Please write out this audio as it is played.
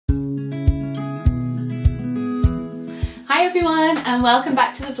Hi everyone and welcome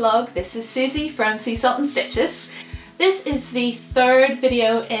back to the vlog. This is Susie from Sea Salt and Stitches. This is the third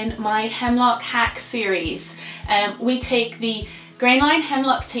video in my Hemlock hack series. We take the Grainline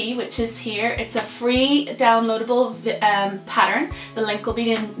Hemlock tee, which is here. It's a free downloadable pattern. The link will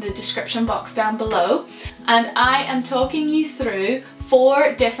be in the description box down below. And I am talking you through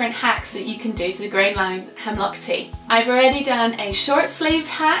 4 different hacks that you can do to the Grainline Hemlock tee. I've already done a short sleeved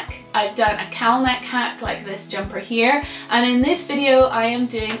hack, I've done a cowl neck hack like this jumper here, and in this video I am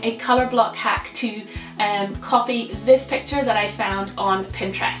doing a colour block hack to copy this picture that I found on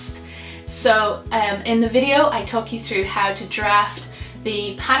Pinterest. So in the video I talk you through how to draft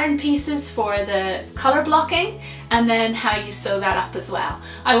the pattern pieces for the colour blocking and then how you sew that up as well.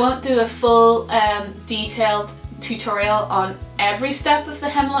 I won't do a full detailed tutorial on every step of the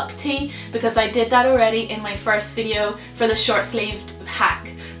hemlock tee because I did that already in my first video for the short sleeved hack.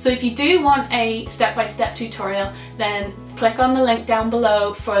 So if you do want a step-by-step tutorial, then click on the link down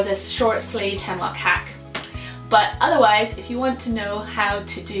below for this short sleeved hemlock hack. But otherwise, if you want to know how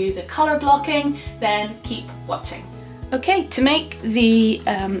to do the colour blocking, then keep watching. Okay, to make the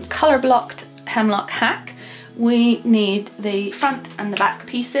colour blocked hemlock hack, we need the front and the back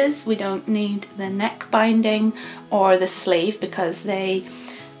pieces. We don't need the neck binding or the sleeve because they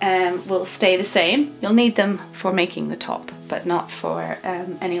will stay the same. You'll need them for making the top, but not for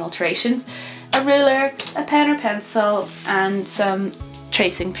any alterations. A ruler, a pen or pencil, and some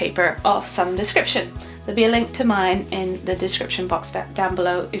tracing paper of some description. There'll be a link to mine in the description box down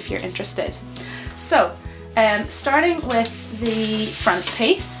below if you're interested. So, starting with the front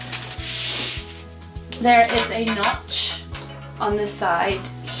piece, there is a notch on the side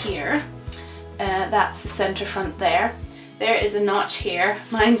here. That's the center front there. There is a notch here.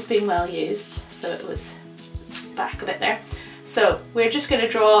 Mine's been well used, so it was back a bit there. So we're just going to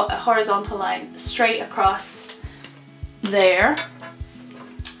draw a horizontal line straight across there.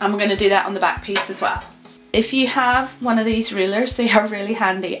 And we're going to do that on the back piece as well. If you have one of these rulers, they are really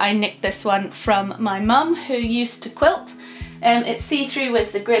handy. I nicked this one from my mum who used to quilt. It's see-through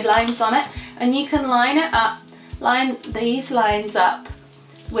with the grid lines on it, and you can line it up, line these lines up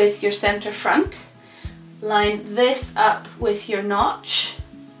with your center front, line this up with your notch,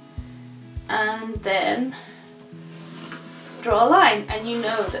 and then draw a line, and you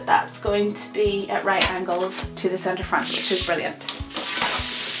know that that's going to be at right angles to the center front, which is brilliant.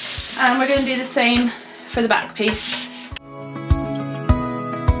 And we're going to do the same for the back piece.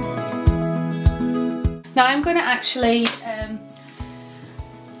 Now I'm going to actually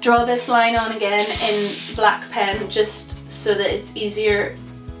draw this line on again in black pen just so that it's easier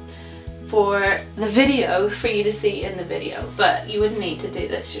for the video for you to see in the video, but you wouldn't need to do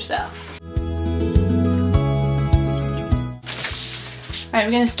this yourself. Alright,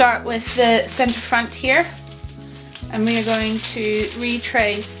 we're going to start with the center front here, and we are going to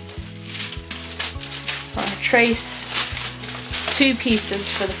trace 2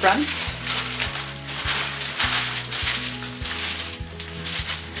 pieces for the front.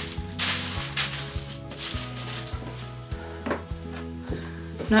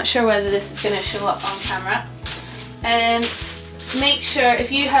 I'm not sure whether this is going to show up on camera. And make sure,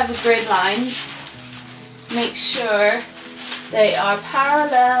 if you have grid lines, make sure they are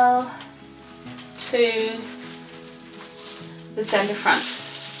parallel to the center front,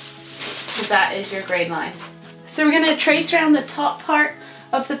 because that is your grade line. So we're going to trace around the top part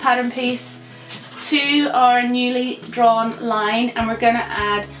of the pattern piece to our newly drawn line, and we're going to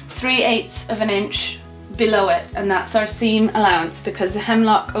add 3/8 of an inch below it, and that's our seam allowance because the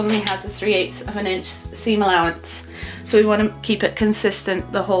hemlock only has a 3/8 of an inch seam allowance, so we want to keep it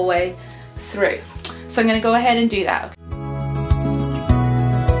consistent the whole way through. So I'm going to go ahead and do that.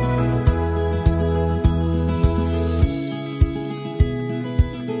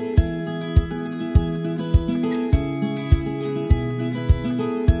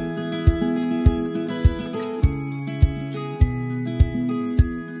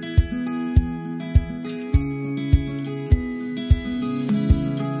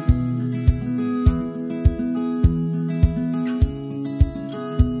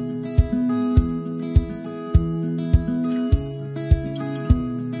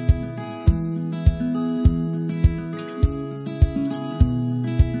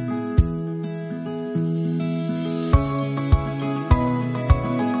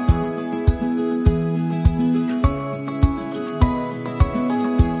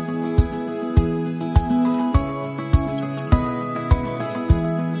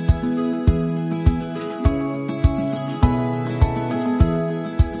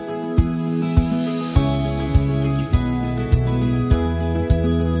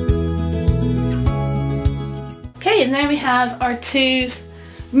 and there we have our two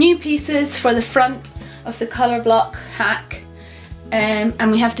new pieces for the front of the colour block hack,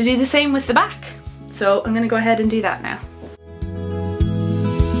 and we have to do the same with the back. So I'm going to go ahead and do that now.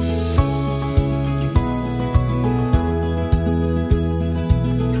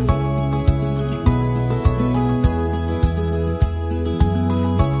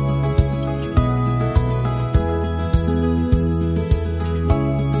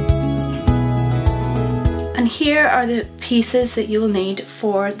 And here are the pieces that you'll need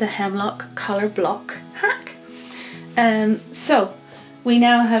for the Hemlock colour block hack. So we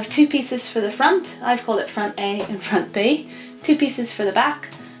now have two pieces for the front. I've called it front A and front B. Two pieces for the back,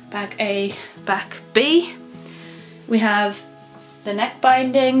 back A, back B. We have the neck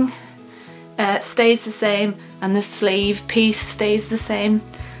binding stays the same, and the sleeve piece stays the same.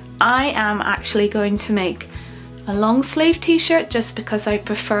 I am actually going to make a long sleeve t-shirt just because I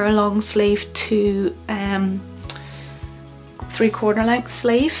prefer a long sleeve to 3/4 length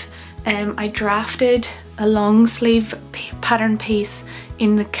sleeve. I drafted a long sleeve pattern piece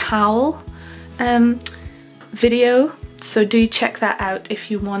in the COWL video, so do check that out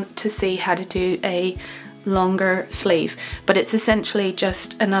if you want to see how to do a longer sleeve, but it's essentially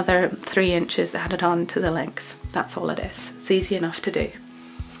just another 3 inches added on to the length. That's all it is. It's easy enough to do.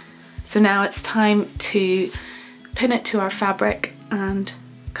 So now it's time to pin it to our fabric and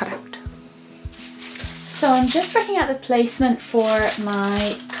cut out. So I'm just working out the placement for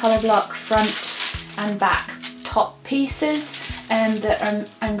my colour block front and back top pieces that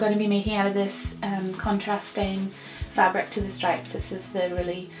I'm going to be making out of this contrasting fabric to the stripes. This is the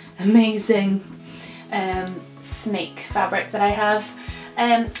really amazing snake fabric that I have,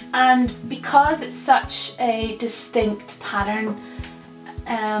 and because it's such a distinct pattern,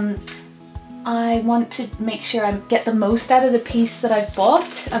 I want to make sure I get the most out of the piece that I've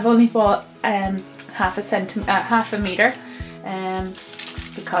bought. I've only bought half a meter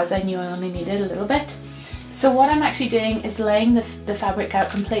because I knew I only needed a little bit. So what I'm actually doing is laying the fabric out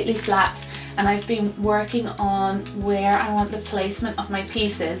completely flat, and I've been working on where I want the placement of my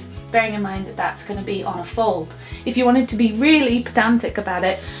pieces, bearing in mind that that's going to be on a fold. If you wanted to be really pedantic about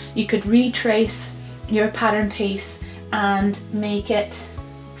it, you could retrace your pattern piece and make it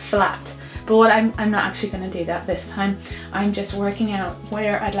flat. But what I'm not actually going to do that this time. I'm just working out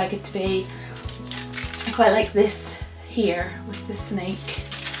where I'd like it to be. I quite like this here with the snake,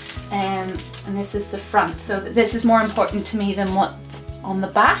 and this is the front, so this is more important to me than what's on the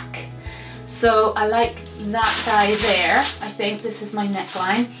back. So I like that guy there. I think this is my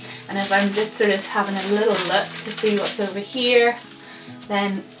neckline, and if I'm just sort of having a little look to see what's over here,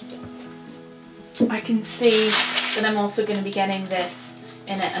 then I can see that I'm also going to be getting this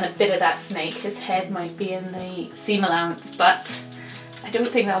in it, and a bit of that snake. His head might be in the seam allowance, but I don't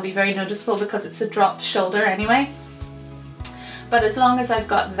think that'll be very noticeable because it's a dropped shoulder anyway. But as long as I've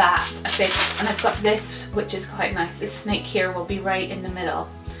got that, I think, and I've got this, which is quite nice, this snake here will be right in the middle.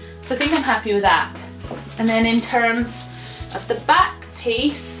 So I think I'm happy with that. And then in terms of the back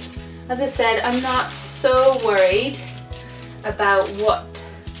piece, as I said, I'm not so worried about what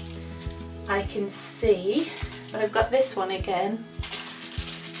I can see, but I've got this one again.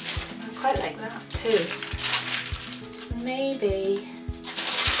 I quite like that too. Maybe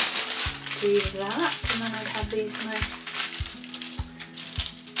do that, and then I'd have these nice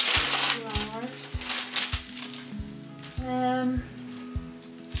flowers.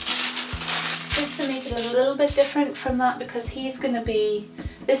 Just to make it a little bit different from that, because he's going to be,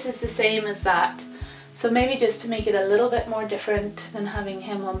 this is the same as that, so maybe just to make it a little bit more different than having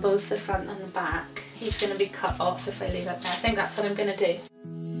him on both the front and the back, he's going to be cut off if I leave it there. I think that's what I'm going to do.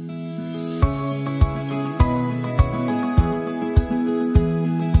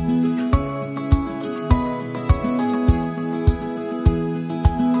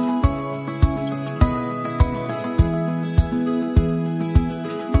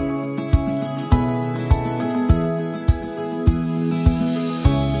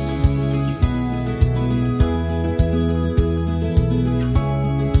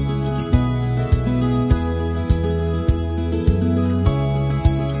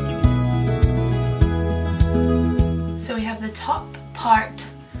 Part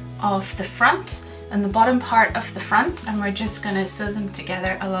of the front and the bottom part of the front, and we're just going to sew them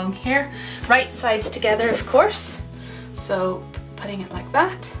together along here, right sides together of course. So putting it like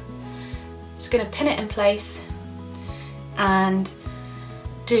that, just going to pin it in place and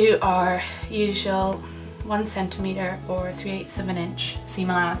do our usual 1 centimeter or 3/8 of an inch seam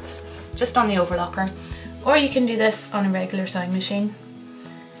allowance just on the overlocker, or you can do this on a regular sewing machine.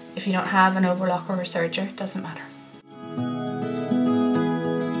 If you don't have an overlocker or serger, it doesn't matter.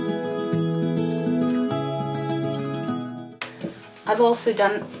 I've also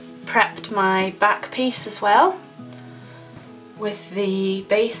prepped my back piece as well with the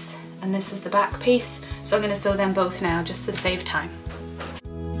base, and this is the back piece, so I'm going to sew them both now just to save time.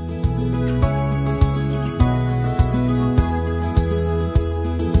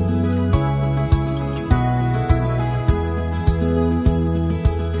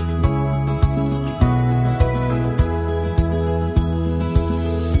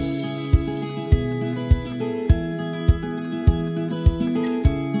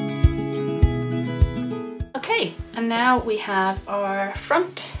 And now we have our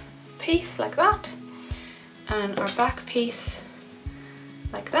front piece like that and our back piece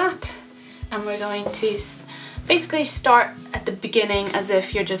like that, and we're going to basically start at the beginning as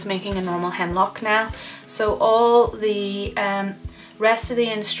if you're just making a normal hemlock now. So all the rest of the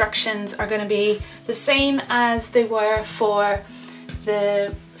instructions are going to be the same as they were for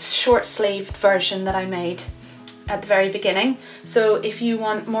the short sleeved version that I made at the very beginning. So if you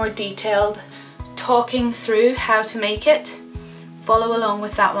want more detailed talking through how to make it, follow along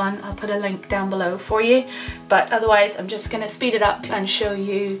with that one. I'll put a link down below for you, but otherwise I'm just going to speed it up and show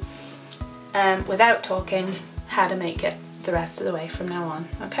you without talking how to make it the rest of the way from now on,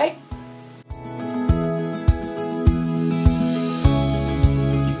 okay?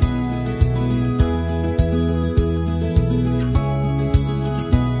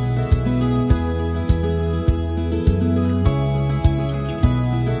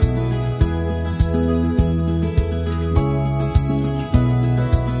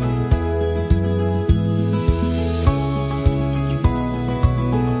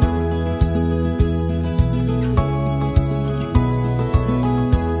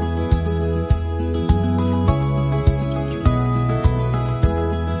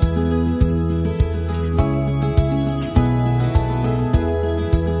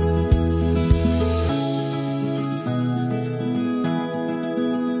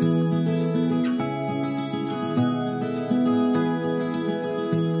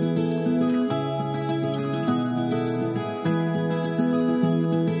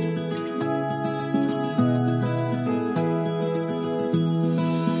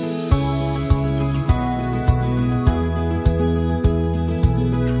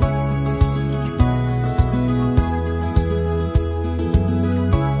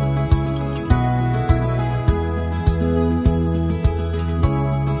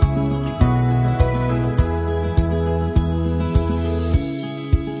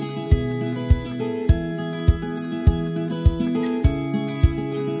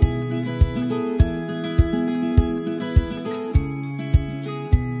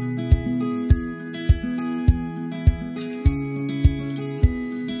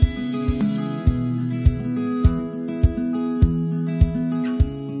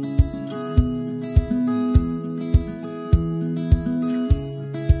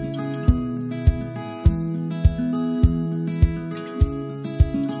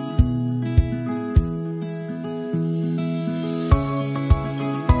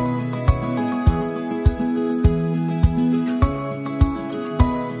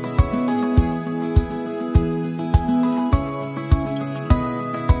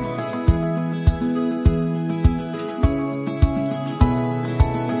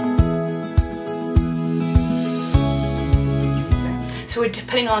 So we're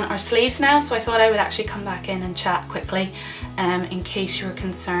putting on our sleeves now, so I thought I would actually come back in and chat quickly in case you were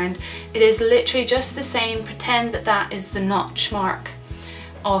concerned. It is literally just the same. Pretend that that is the notch mark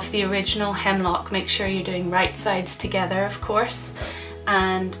of the original hemlock. Make sure you're doing right sides together, of course,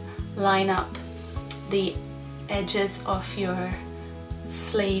 and line up the edges of your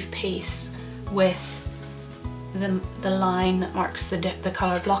sleeve piece with the line that marks the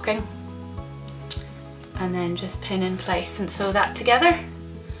colour blocking, and then just pin in place and sew that together,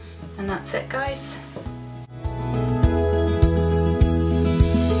 and that's it, guys.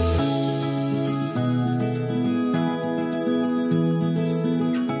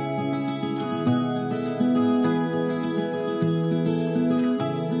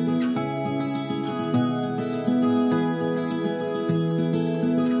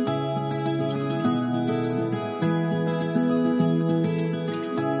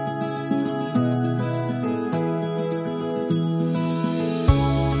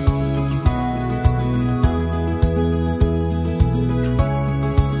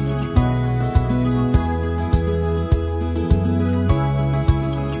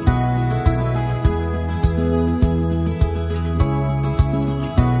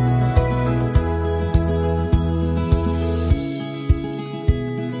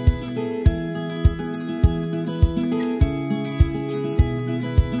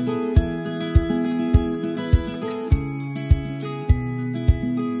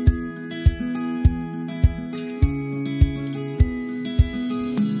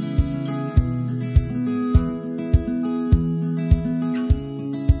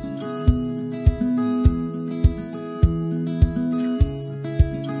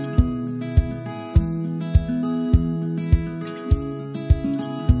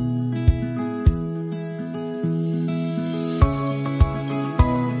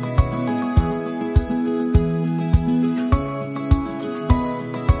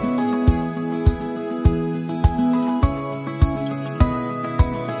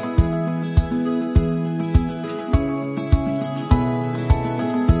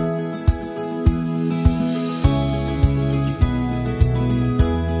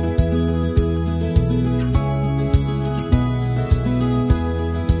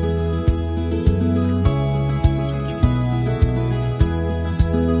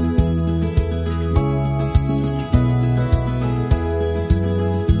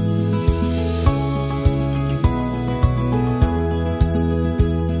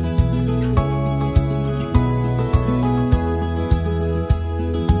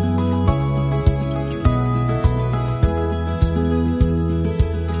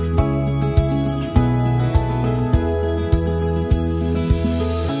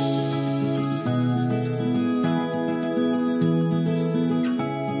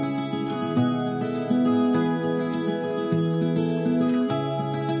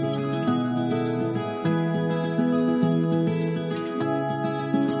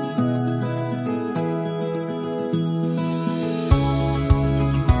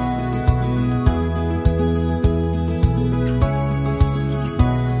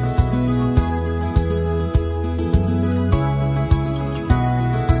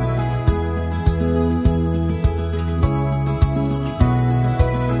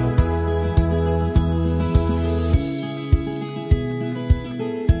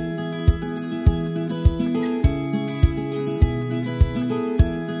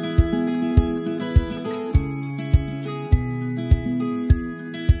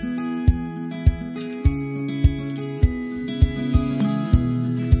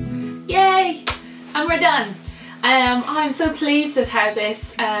 done. I'm so pleased with how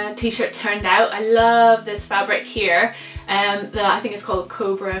this t-shirt turned out. I love this fabric here. I think it's called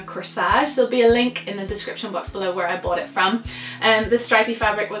COBRA corsage. There'll be a link in the description box below where I bought it from. The stripy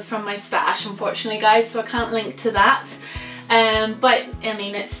fabric was from my stash, unfortunately, guys, so I can't link to that. But I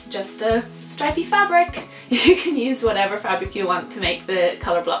mean, it's just a stripy fabric. You can use whatever fabric you want to make the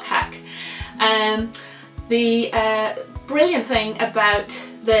colour block hack. The brilliant thing about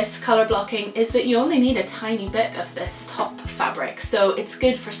this colour blocking is that you only need a tiny bit of this top fabric, so it's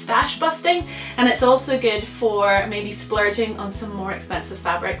good for stash busting, and it's also good for maybe splurging on some more expensive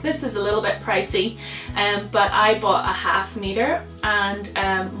fabric. This is a little bit pricey, but I bought a ½ meter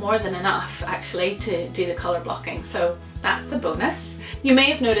and more than enough actually to do the colour blocking, so that's a bonus. You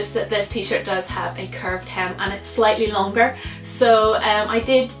may have noticed that this t-shirt does have a curved hem and it's slightly longer, so I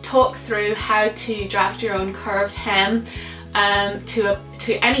did talk through how to draft your own curved hem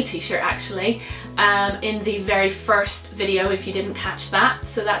to any t-shirt actually in the very first video if you didn't catch that.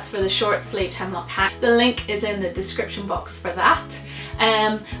 So that's for the short sleeved hemlock hack. The link is in the description box for that.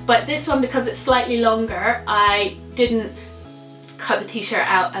 But this one, because it's slightly longer, I didn't cut the t-shirt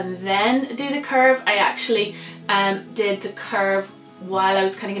out and then do the curve. I actually did the curve while I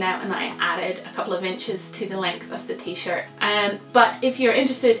was cutting it out, and I added a couple of inches to the length of the t-shirt. But if you're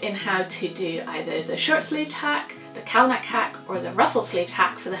interested in how to do either the short sleeved hack, the cowl neck hack, or the ruffle sleeved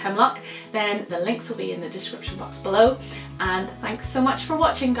hack for the hemlock, then the links will be in the description box below. And thanks so much for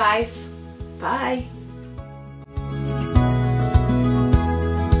watching, guys. Bye.